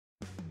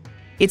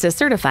It's a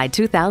certified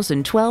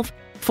 2012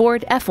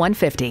 Ford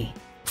F-150.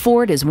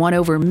 Ford has won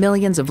over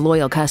millions of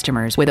loyal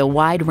customers with a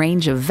wide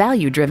range of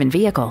value-driven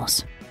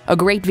vehicles. A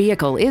great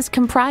vehicle is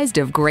comprised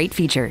of great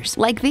features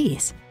like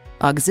these: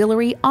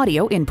 auxiliary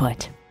audio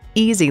input,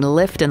 easy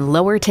lift and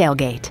lower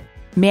tailgate,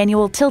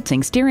 manual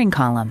tilting steering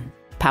column,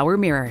 power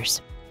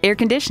mirrors, air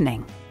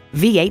conditioning,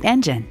 V8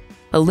 engine,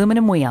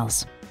 aluminum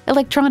wheels,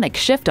 electronic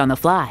shift on the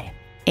fly,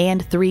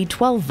 and 3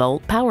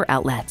 12-volt power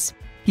outlets.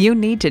 You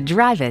need to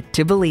drive it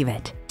to believe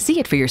it. See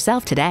it for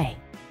yourself today.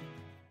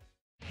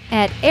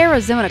 At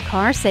Arizona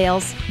Car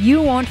Sales,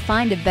 you won't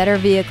find a better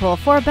vehicle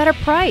for a better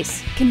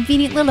price.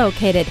 Conveniently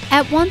located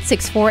at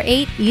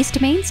 1648 East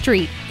Main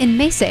Street in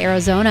Mesa,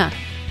 Arizona.